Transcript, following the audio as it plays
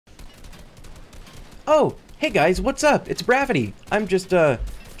Oh, hey guys, what's up? It's Bravity. I'm just,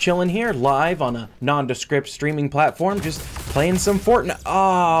 chilling here live on a nondescript streaming platform, just playing some Fortnite.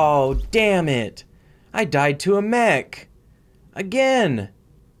 Oh, damn it. I died to a mech. Again.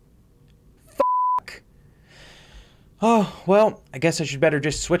 Fuck. Oh, well, I guess I should better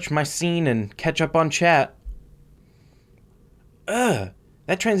just switch my scene and catch up on chat. Ugh,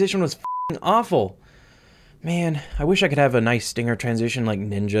 that transition was f***ing awful. Man, I wish I could have a nice stinger transition like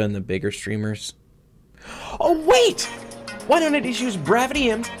Ninja and the bigger streamers. Oh, wait! Why don't I just use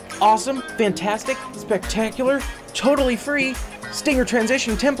BravityM? Awesome, fantastic, spectacular, totally free stinger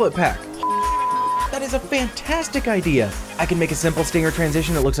transition template pack. That is a fantastic idea. I can make a simple stinger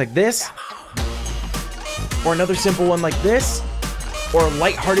transition that looks like this, or another simple one like this, or a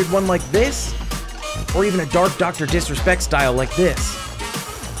lighthearted one like this, or even a dark Dr. Disrespect style like this.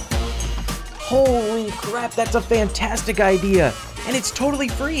 Holy crap, that's a fantastic idea. And it's totally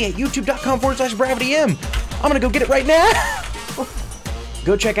free at youtube.com/BravityM. I'm gonna go get it right now.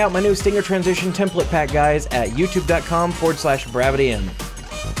 Go check out my new stinger transition template pack, guys, at youtube.com/BravityM.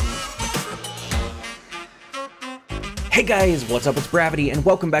 Hey guys, what's up? It's Bravity, and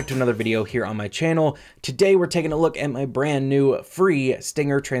welcome back to another video here on my channel. Today we're taking a look at my brand new free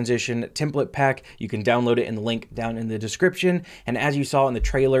stinger transition template pack. You can download it in the link down in the description. And as you saw in the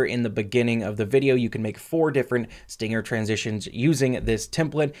trailer in the beginning of the video, you can make 4 different stinger transitions using this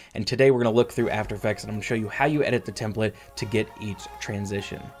template. And today we're gonna look through After Effects and I'm gonna show you how you edit the template to get each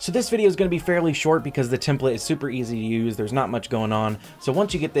transition. So this video is gonna be fairly short because the template is super easy to use. There's not much going on. So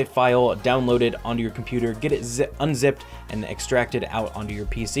once you get the file downloaded onto your computer, get it unzipped and extract it out onto your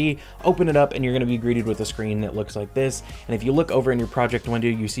PC, open it up, and you're going to be greeted with a screen that looks like this. And if you look over in your project window,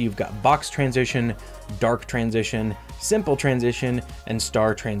 you see you've got box transition, dark transition, simple transition, and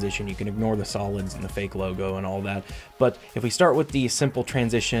star transition. You can ignore the solids and the fake logo and all that. But if we start with the simple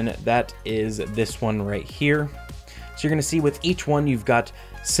transition, that is this one right here. So you're going to see with each one, you've got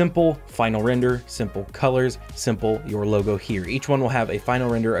simple final render, simple colors, simple your logo here. Each one will have a final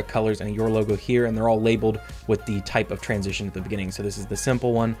render, a colors, and your logo here, and they're all labeled with the type of transition at the beginning. So this is the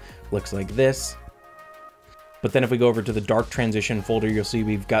simple one, looks like this. But then if we go over to the dark transition folder, you'll see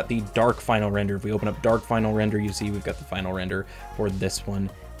we've got the dark final render. If we open up dark final render, you see we've got the final render for this one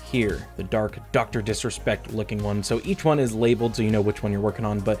here, the dark Dr. Disrespect looking one. So each one is labeled so you know which one you're working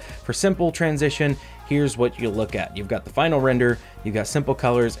on. But for simple transition, here's what you look at. You've got the final render, you've got simple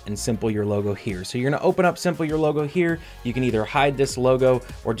colors, and simple your logo here. So you're gonna open up simple your logo here. You can either hide this logo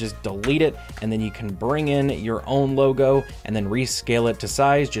or just delete it, and then you can bring in your own logo and then rescale it to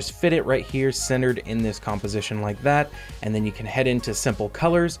size. Just fit it right here, centered in this composition like that. And then you can head into simple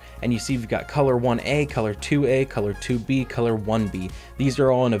colors, and you see you've got color 1A, color 2A, color 2B, color 1B. These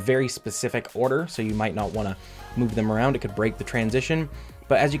are all in a very specific order, so you might not wanna move them around. It could break the transition.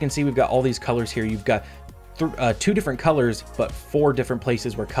 But as you can see, we've got all these colors here. You've got 2 different colors, but 4 different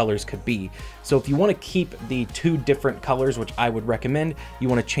places where colors could be. So if you want to keep the 2 different colors, which I would recommend, you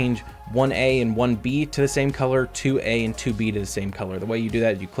want to change 1A and 1B to the same color, 2A and 2B to the same color. The way you do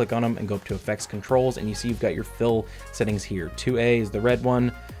that is you click on them and go up to Effects Controls, and you see you've got your fill settings here. 2A is the red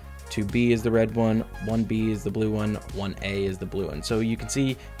one, 2B is the red one, 1B is the blue one, 1A is the blue one. So you can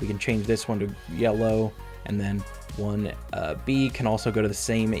see we can change this one to yellow, and then 1B can also go to the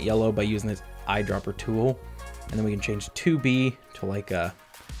same yellow by using this eyedropper tool. And then we can change 2B to like a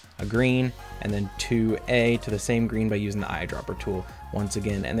green, and then 2A to the same green by using the eyedropper tool once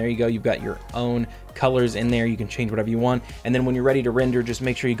again. And there you go, you've got your own colors in there. You can change whatever you want. And then when you're ready to render, just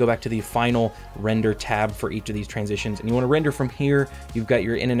make sure you go back to the final render tab for each of these transitions. And you want to render from here. You've got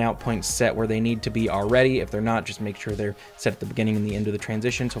your in and out points set where they need to be already. If they're not, just make sure they're set at the beginning and the end of the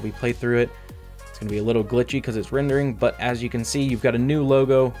transition. So if we play through it, gonna be a little glitchy because it's rendering, but as you can see, you've got a new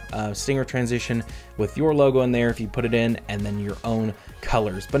logo, stinger transition with your logo in there if you put it in, and then your own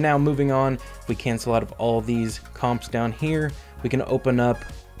colors. But now moving on, if we cancel out of all these comps down here, we can open up,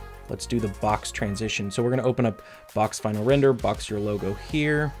 let's do the box transition. So we're gonna open up box final render, box your logo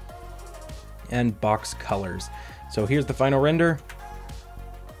here, and box colors. So here's the final render,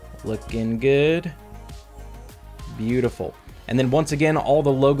 looking good, beautiful. And then once again, all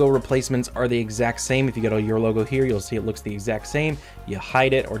the logo replacements are the exact same. If you go to your logo here, you'll see it looks the exact same. You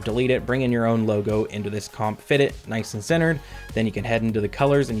hide it or delete it, bring in your own logo into this comp, fit it nice and centered. Then you can head into the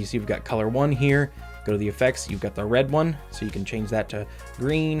colors, and you see we've got color 1 here. Go to the effects, you've got the red one, so you can change that to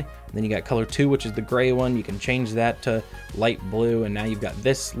green. And then you got color 2, which is the gray one. You can change that to light blue, and now you've got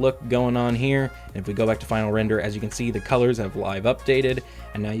this look going on here. And if we go back to final render, as you can see, the colors have live updated,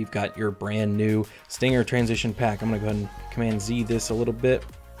 and now you've got your brand new stinger transition pack. I'm gonna go ahead and Command Z this a little bit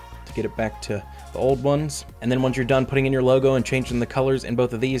to get it back to the old ones. And then once you're done putting in your logo and changing the colors in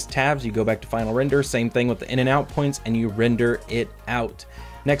both of these tabs, you go back to final render, same thing with the in and out points, and you render it out.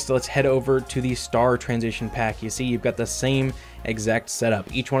 Next, let's head over to the star transition pack. You see, you've got the same exact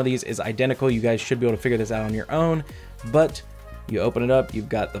setup. Each one of these is identical. You guys should be able to figure this out on your own, but you open it up, you've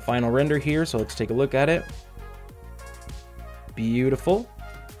got the final render here. So let's take a look at it. Beautiful.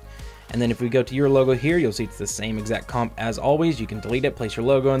 And then if we go to your logo here, you'll see it's the same exact comp as always. You can delete it, place your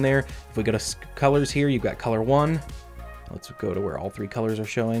logo in there. If we go to colors here, you've got color 1. Let's go to where all 3 colors are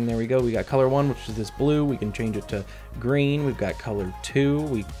showing. There we go. We got color 1, which is this blue. We can change it to green. We've got color 2.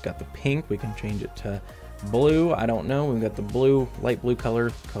 We've got the pink. We can change it to blue. I don't know. We've got the blue, light blue color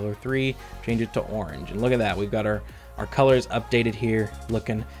 3. Change it to orange. And look at that. We've got our colors updated here,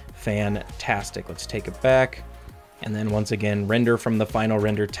 looking fantastic. Let's take it back. And then once again, render from the final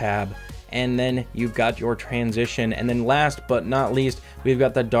render tab. And then you've got your transition. And then last but not least, we've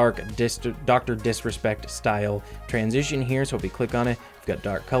got the Dr. Disrespect style transition here. So if we click on it, we've got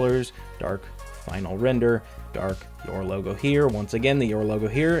dark colors, dark final render, dark your logo here. Once again, the your logo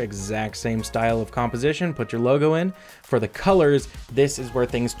here, exact same style of composition. Put your logo in. For the colors, this is where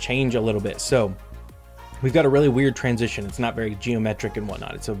things change a little bit. So we've got a really weird transition. It's not very geometric and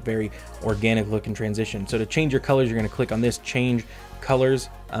whatnot. It's a very organic looking transition. So to change your colors, you're going to click on this change colors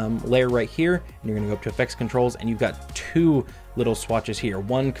layer right here, and you're going to go up to effects controls, and you've got 2 little swatches here.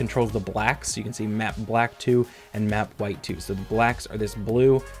 One controls the blacks, so you can see map black to and map white to. So the blacks are this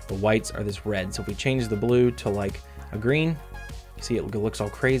blue, the whites are this red. So if we change the blue to like a green, you see it looks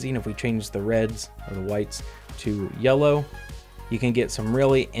all crazy. And if we change the reds or the whites to yellow, you can get some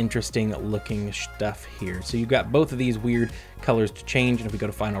really interesting looking stuff here. So you've got both of these weird colors to change, and if we go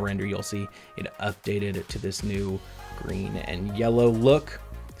to final render, you'll see it updated it to this new green and yellow look.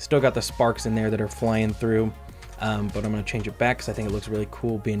 Still got the sparks in there that are flying through, but I'm gonna change it back because I think it looks really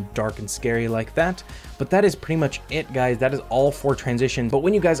cool being dark and scary like that. But that is pretty much it, guys. That is all for transition. But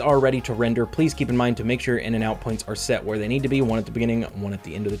when you guys are ready to render, please keep in mind to make sure in and out points are set where they need to be, one at the beginning, one at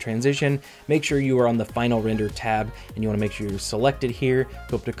the end of the transition. Make sure you are on the final render tab, and you wanna make sure you're selected here.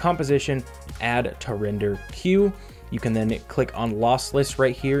 Go up to composition, add to render queue. You can then click on lossless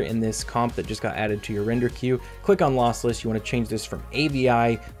right here in this comp that just got added to your render queue. Click on lossless. You want to change this from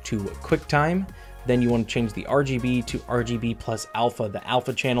AVI to QuickTime. Then you want to change the RGB to RGB plus alpha. The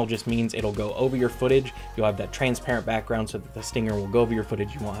alpha channel just means it'll go over your footage. You'll have that transparent background so that the stinger will go over your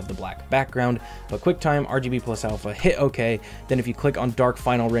footage. You won't have the black background. But QuickTime, RGB plus alpha, hit OK. Then if you click on dark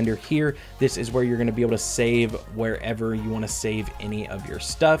final render here, this is where you're going to be able to save wherever you want to save any of your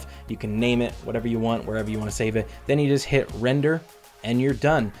stuff. You can name it whatever you want, wherever you want to save it. Then you just hit render and you're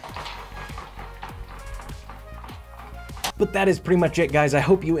done. But that is pretty much it, guys. I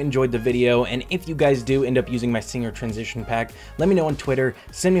hope you enjoyed the video, and if you guys do end up using my Stinger transition pack, let me know on Twitter.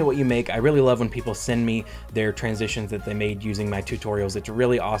 Send me what you make. I really love when people send me their transitions that they made using my tutorials. It's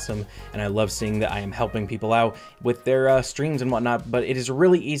really awesome, and I love seeing that I am helping people out with their streams and whatnot. But it is a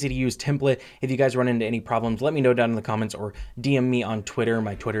really easy to use template. If you guys run into any problems, let me know down in the comments or DM me on Twitter.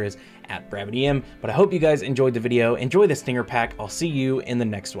 My Twitter is @BravityM. But I hope you guys enjoyed the video. Enjoy the Stinger pack. I'll see you in the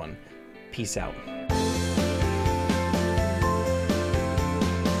next one. Peace out.